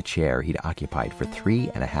showed me the chair he'd occupied for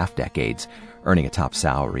 3.5 decades, earning a top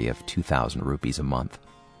salary of 2,000 rupees a month.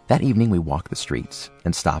 That evening, we walked the streets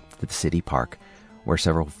and stopped at the city park, where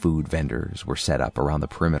several food vendors were set up around the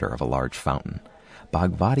perimeter of a large fountain.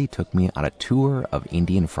 Bhagwati took me on a tour of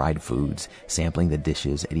Indian fried foods, sampling the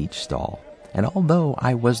dishes at each stall. And although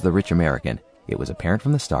I was the rich American, it was apparent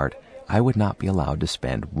from the start I would not be allowed to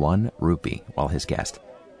spend 1 rupee while his guest.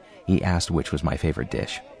 He asked which was my favorite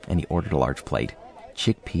dish, and he ordered a large plate,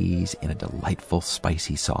 chickpeas in a delightful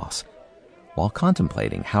spicy sauce. While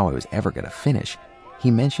contemplating how I was ever going to finish,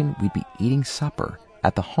 he mentioned we'd be eating supper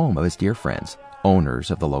at the home of his dear friends,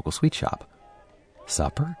 owners of the local sweet shop.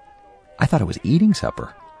 Supper? I thought it was eating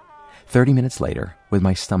supper. 30 minutes later, with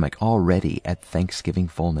my stomach already at Thanksgiving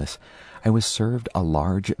fullness, I was served a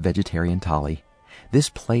large vegetarian thali. This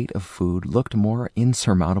plate of food looked more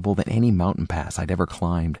insurmountable than any mountain pass I'd ever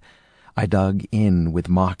climbed. I dug in with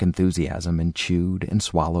mock enthusiasm and chewed and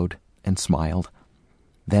swallowed and smiled.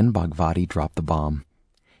 Then Bhagwati dropped the bomb.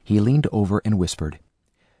 He leaned over and whispered,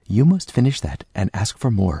 "You must finish that and ask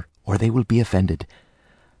for more, or they will be offended."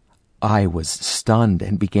 I was stunned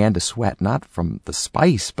and began to sweat, not from the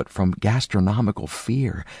spice, but from gastronomical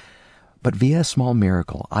fear. But via a small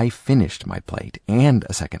miracle, I finished my plate and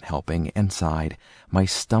a second helping and sighed, my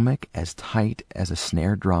stomach as tight as a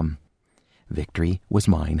snare drum. Victory was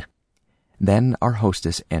mine. Then our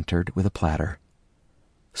hostess entered with a platter.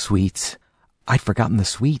 Sweets. I'd forgotten the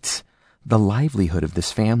sweets. The livelihood of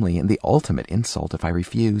this family and the ultimate insult if I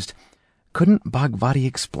refused. Couldn't Bhagwati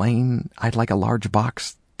explain I'd like a large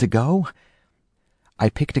box to go? I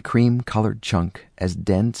picked a cream-colored chunk as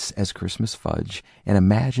dense as Christmas fudge and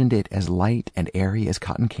imagined it as light and airy as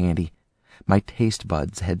cotton candy. My taste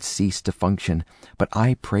buds had ceased to function, but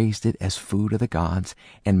I praised it as food of the gods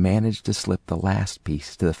and managed to slip the last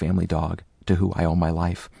piece to the family dog, to whom I owe my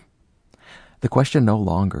life. The question no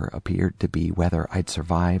longer appeared to be whether I'd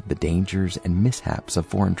survived the dangers and mishaps of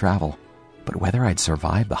foreign travel, but whether I'd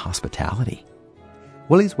survived the hospitality.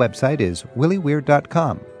 Willie's website is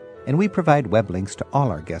willieweir.com, and we provide web links to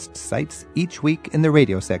all our guests' sites each week in the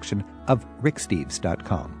radio section of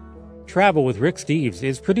ricksteves.com. Travel with Rick Steves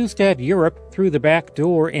is produced at Europe Through the Back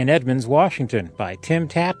Door in Edmonds, Washington by Tim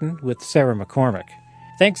Tatton with Sarah McCormick.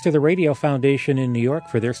 Thanks to the Radio Foundation in New York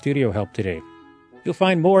for their studio help today. You'll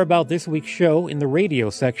find more about this week's show in the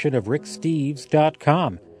radio section of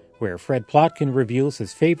ricksteves.com, where Fred Plotkin reveals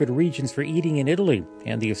his favorite regions for eating in Italy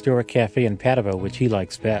and the historic cafe in Padova which he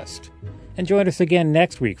likes best. And join us again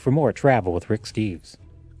next week for more Travel with Rick Steves.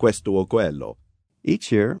 Questo o quello.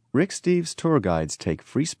 Each year, Rick Steves tour guides take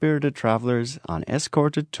free-spirited travelers on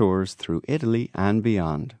escorted tours through Italy and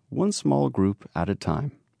beyond, one small group at a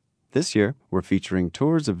time. This year, we're featuring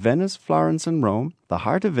tours of Venice, Florence, and Rome, the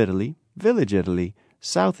heart of Italy, Village Italy,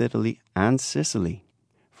 South Italy, and Sicily.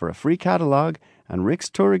 For a free catalog and Rick's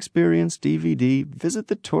Tour Experience DVD, visit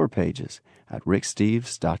the tour pages at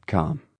ricksteves.com.